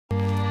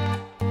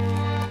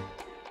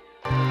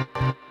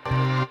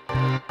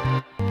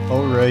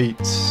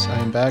Alright,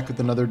 I'm back with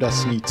another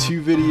Destiny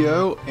 2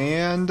 video,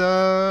 and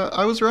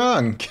I was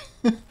wrong.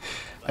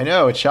 I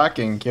know, it's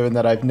shocking, given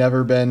that I've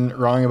never been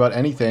wrong about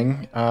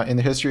anything in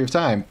the history of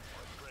time.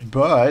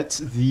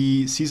 But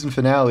the season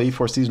finale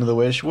for Season of the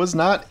Wish was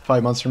not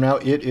 5 months from now,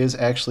 it is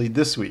actually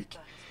this week.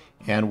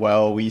 And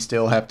while we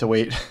still have to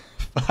wait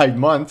 5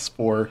 months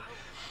for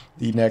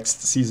the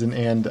next season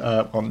and,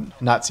 well,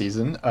 not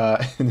season,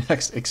 the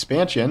next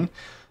expansion,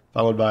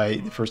 followed by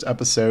the first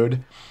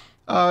episode,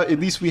 at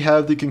least we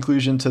have the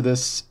conclusion to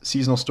this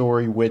seasonal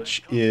story,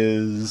 which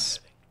is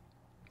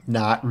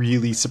not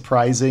really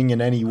surprising in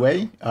any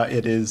way.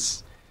 It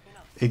is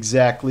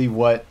exactly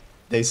what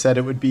they said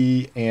it would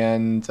be,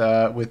 and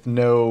with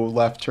no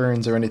left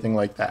turns or anything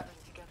like that.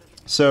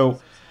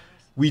 So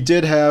we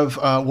did have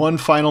one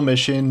final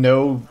mission,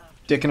 no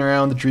dicking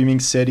around the Dreaming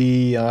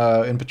City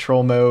in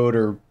patrol mode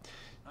or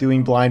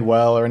doing blind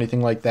well or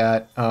anything like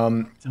that.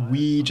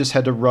 We just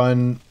had to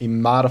run a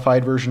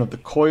modified version of the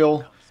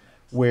coil,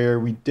 where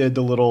we did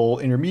the little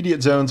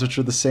intermediate zones, which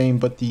are the same,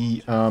 but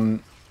the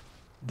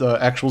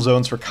actual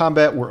zones for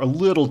combat were a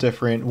little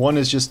different. One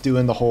is just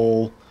doing the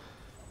whole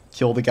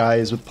kill the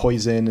guys with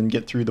poison and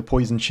get through the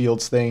poison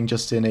shields thing,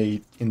 just in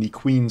the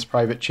Queen's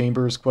private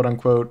chambers, quote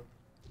unquote.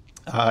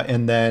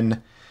 And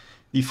then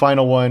the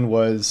final one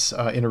was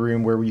in a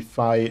room where we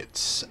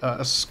fight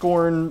a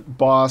Scorn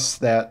boss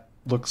that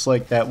looks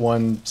like that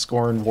one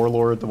Scorn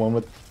warlord, the one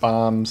with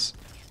bombs.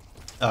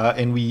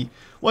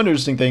 One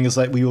interesting thing is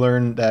that we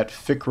learned that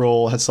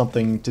Fickrell has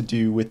something to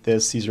do with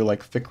this. These are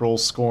like Fickrell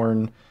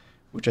Scorn,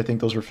 which I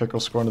think those were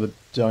Fickrell Scorn of the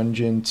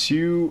Dungeon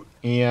too,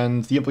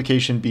 and the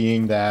implication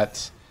being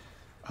that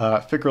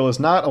Fickrell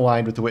is not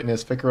aligned with the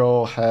Witness.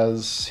 Fickrell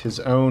has his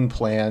own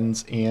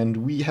plans, and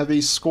we have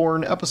a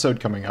Scorn episode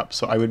coming up,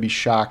 so I would be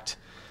shocked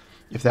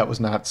if that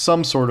was not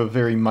some sort of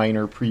very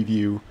minor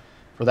preview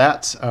for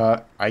that.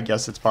 I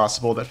guess it's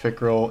possible that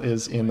Fickrell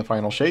is in the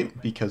final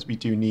shape, because we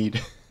do need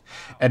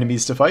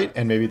enemies to fight,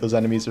 and maybe those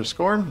enemies are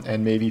Scorn,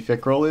 and maybe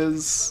Fickrell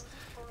is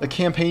the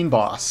campaign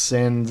boss,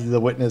 and the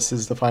Witness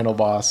is the final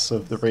boss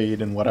of the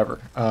raid and whatever.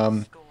 So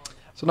I'm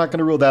not going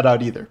to rule that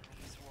out either.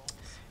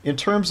 In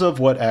terms of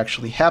what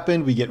actually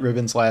happened, we get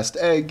Riven's last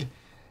egg,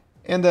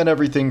 and then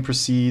everything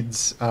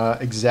proceeds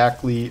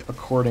exactly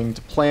according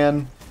to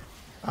plan.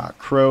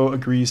 Crow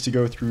agrees to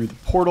go through the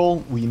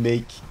portal. We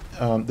make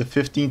the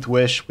 15th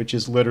wish, which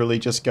is literally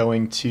just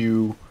going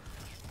to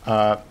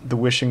the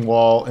wishing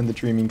wall in the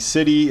Dreaming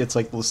City. It's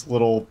like this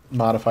little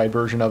modified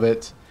version of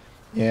it,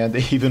 and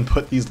they even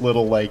put these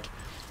little like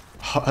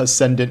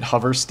ascendant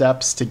hover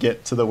steps to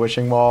get to the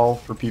wishing wall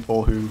for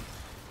people who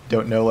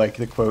don't know like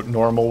the quote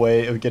normal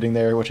way of getting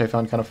there, which I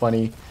found kind of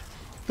funny.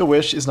 The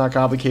wish is not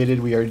complicated.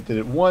 We already did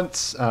it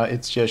once.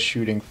 It's just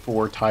shooting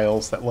 4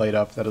 tiles that light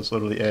up. That is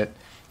literally it.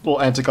 A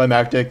little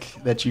anticlimactic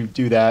that you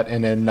do that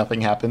and then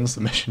nothing happens.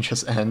 The mission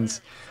just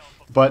ends.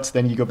 But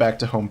then you go back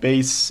to home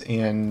base,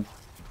 and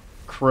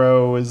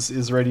Crow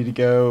is ready to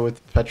go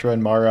with Petra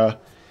and Mara,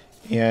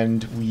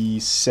 and we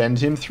send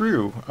him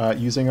through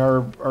using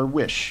our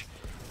wish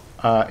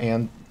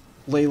and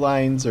ley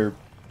lines or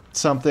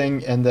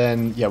something, and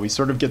then yeah, we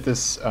sort of get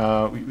this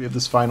we have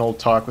this final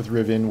talk with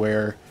Riven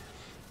where,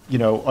 you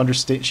know,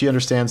 she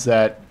understands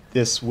that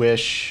this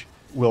wish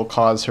will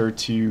cause her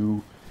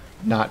to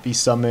not be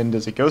summoned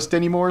as a ghost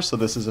anymore, so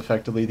this is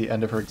effectively the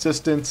end of her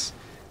existence.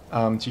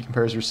 She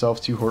compares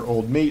herself to her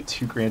old mate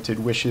who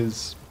granted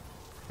wishes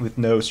with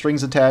no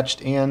strings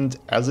attached, and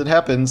as it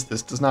happens,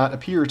 this does not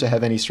appear to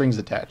have any strings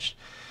attached.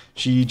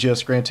 She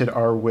just granted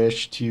our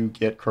wish to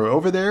get Crow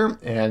over there,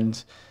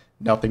 and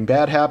nothing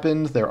bad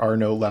happened. There are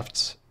no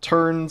left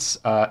turns.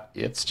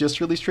 It's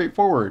just really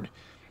straightforward,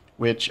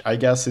 which I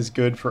guess is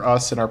good for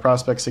us and our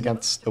prospects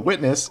against the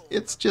Witness.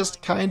 It's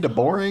just kind of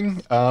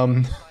boring.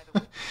 I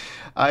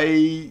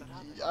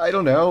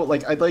don't know.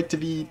 Like, I'd like to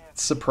be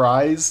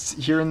surprised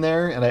here and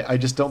there, and I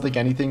just don't think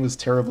anything was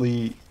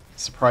terribly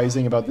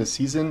surprising about this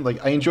season.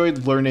 Like, I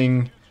enjoyed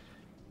learning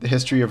the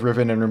history of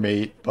Riven and her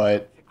mate,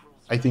 but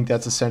I think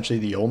that's essentially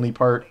the only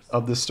part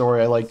of the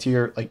story I liked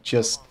here. Like,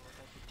 just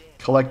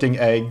collecting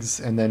eggs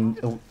and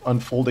then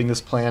unfolding this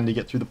plan to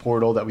get through the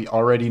portal that we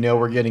already know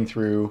we're getting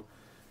through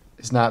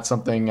is not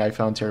something I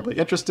found terribly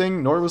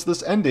interesting, nor was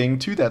this ending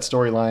to that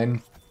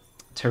storyline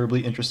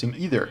terribly interesting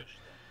either.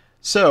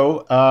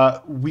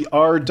 So, we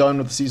are done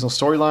with the seasonal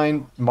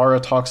storyline. Mara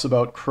talks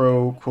about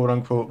Crow,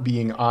 quote-unquote,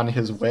 being on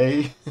his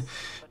way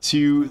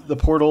to the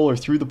portal or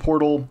through the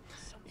portal,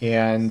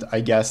 and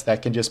I guess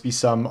that can just be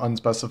some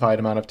unspecified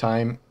amount of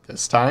time,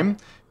 this time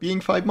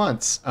being 5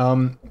 months.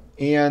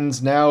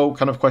 And now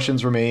kind of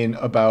questions remain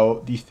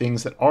about the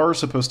things that are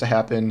supposed to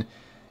happen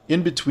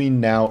in between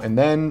now and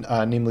then,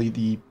 namely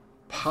the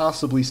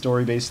possibly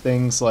story-based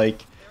things,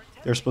 like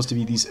there's supposed to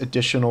be these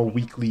additional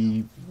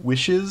weekly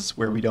wishes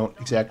where we don't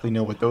exactly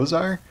know what those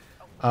are.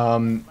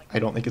 I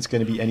don't think it's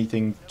going to be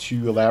anything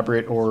too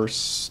elaborate or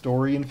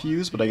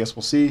story-infused, but I guess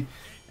we'll see.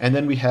 And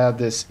then we have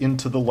this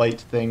Into the Light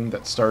thing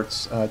that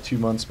starts 2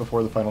 months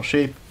before the final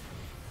shape.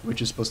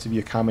 which is supposed to be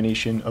a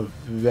combination of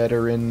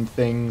veteran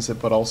things,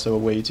 but also a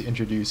way to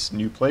introduce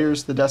new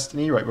players to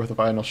Destiny right with the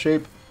final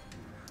shape.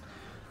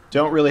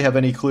 Don't really have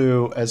any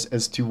clue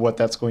as to what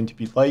that's going to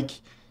be like.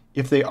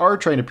 If they are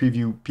trying to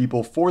preview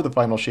people for the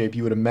final shape,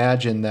 you would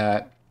imagine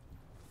that,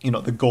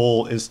 the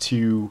goal is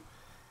to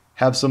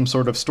have some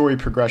sort of story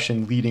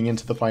progression leading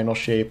into the final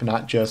shape,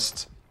 not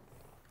just,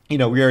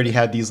 we already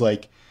had these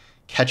like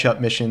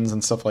catch-up missions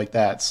and stuff like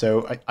that.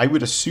 So I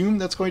would assume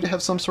that's going to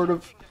have some sort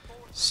of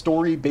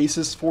story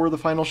basis for the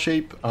final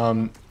shape.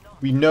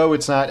 We know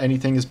it's not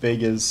anything as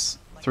big as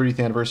 30th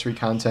anniversary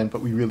content,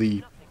 but we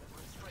really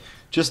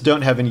just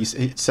don't have any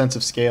sense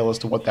of scale as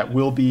to what that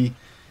will be.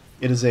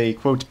 It is a,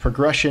 quote,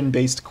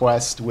 progression-based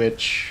quest,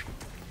 which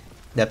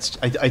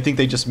I think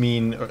they just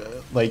mean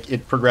like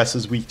it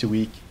progresses week to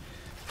week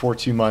for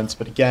 2 months.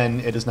 But again,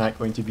 it is not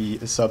going to be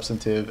as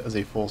substantive as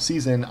a full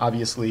season.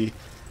 Obviously,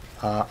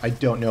 I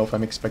don't know if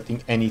I'm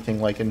expecting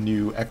anything like a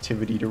new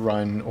activity to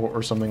run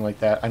or something like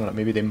that. I don't know.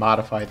 Maybe they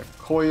modify the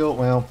coil.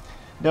 Well,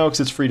 no,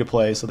 because it's free to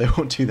play, so they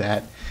won't do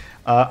that.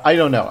 I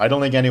don't know. I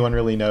don't think anyone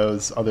really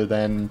knows other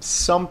than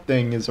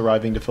something is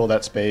arriving to fill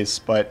that space,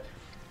 but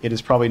it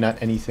is probably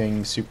not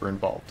anything super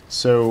involved.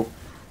 So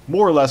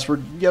more or less, we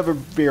have a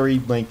very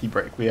lengthy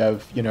break. We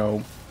have,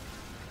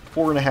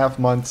 4.5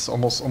 months,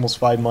 almost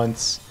 5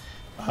 months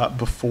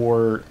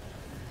before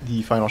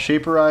the final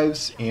shape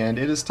arrives, and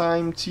it is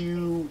time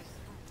to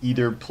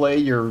either play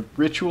your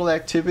ritual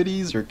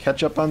activities or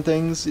catch up on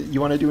things you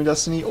want to do in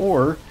Destiny,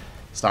 or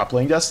stop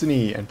playing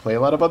Destiny and play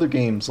a lot of other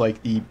games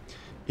like the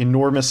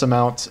enormous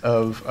amount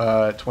of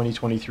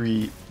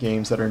 2023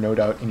 games that are no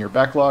doubt in your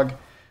backlog.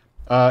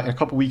 In a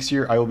couple weeks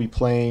here, I will be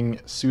playing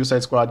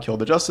Suicide Squad Kill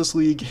the Justice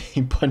League.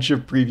 A bunch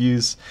of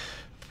previews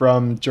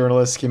from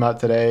journalists came out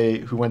today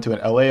who went to an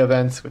LA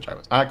event, which I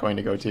was not going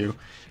to go to.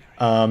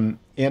 And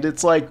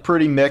it's like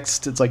pretty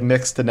mixed. It's like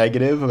mixed to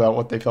negative about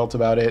what they felt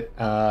about it.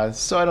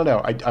 So I don't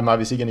know. I'm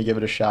obviously going to give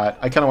it a shot.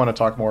 I kind of want to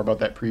talk more about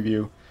that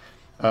preview.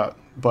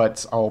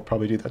 But I'll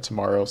probably do that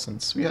tomorrow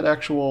since we had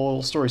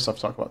actual story stuff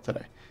to talk about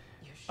today.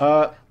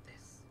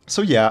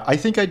 So yeah, I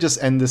think I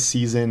just end this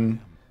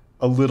season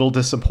a little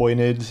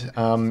disappointed,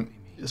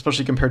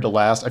 especially compared to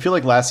last. I feel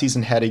like last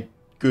season had a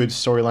good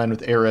storyline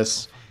with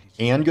Eris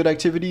and good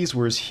activities,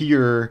 whereas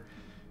here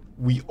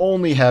we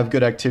only have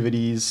good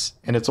activities,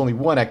 and it's only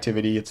one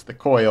activity, it's the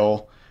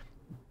coil,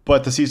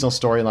 but the seasonal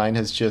storyline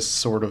has just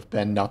sort of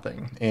been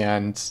nothing,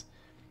 and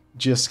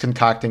just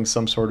concocting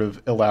some sort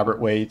of elaborate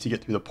way to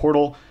get through the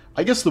portal.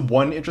 I guess the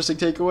one interesting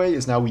takeaway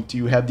is now we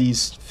do have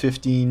these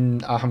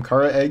 15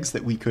 Ahamkara eggs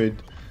that we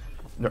could...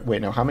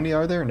 Wait, no, how many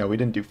are there? No, we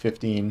didn't do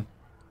 15.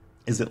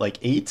 Is it like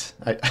 8?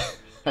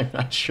 I'm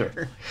not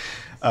sure.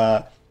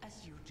 I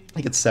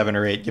think it's 7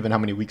 or 8, given how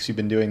many weeks we've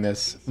been doing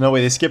this. No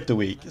way, they skipped a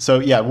week. So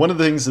yeah, one of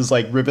the things is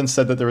like Ribbon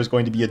said that there was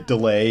going to be a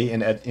delay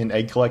in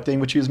egg collecting,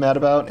 which he was mad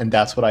about, and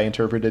that's what I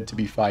interpreted to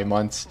be 5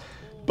 months.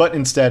 But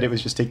instead, it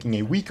was just taking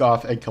a week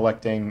off egg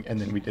collecting,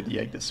 and then we did the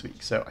egg this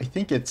week. So I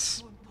think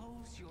it's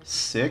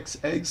 6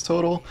 eggs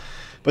total.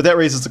 But that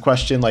raises the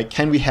question, like,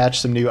 can we hatch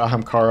some new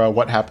Ahamkara?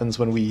 What happens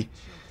when we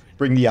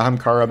bring the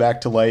Ahamkara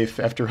back to life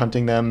after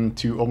hunting them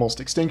to almost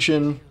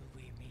extinction?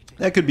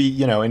 That could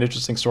be, an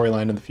interesting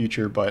storyline in the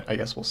future, but I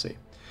guess we'll see.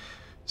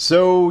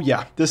 So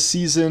yeah, this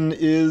season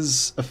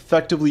is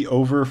effectively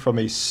over from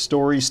a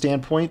story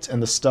standpoint,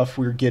 and the stuff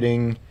we're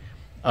getting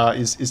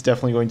is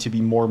definitely going to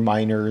be more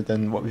minor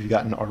than what we've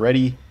gotten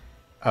already.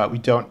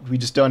 We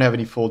just don't have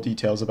any full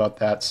details about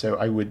that, so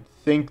I would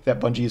think that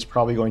Bungie is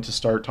probably going to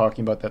start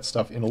talking about that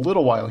stuff in a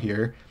little while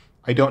here.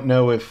 I don't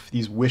know if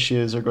these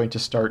wishes are going to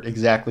start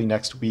exactly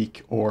next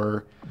week,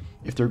 or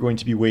if they're going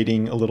to be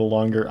waiting a little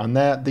longer on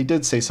that. They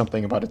did say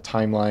something about a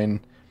timeline.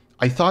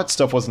 I thought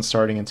stuff wasn't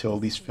starting until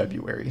at least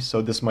February,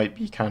 so this might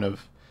be kind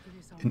of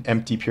an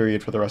empty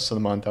period for the rest of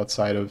the month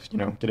outside of,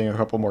 getting a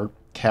couple more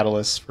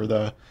catalysts for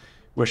the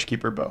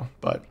Wishkeeper bow.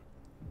 But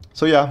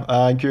so yeah,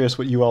 I'm curious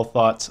what you all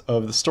thought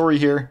of the story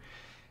here.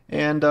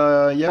 And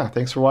yeah,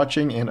 thanks for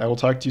watching, and I will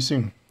talk to you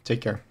soon.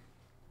 Take care.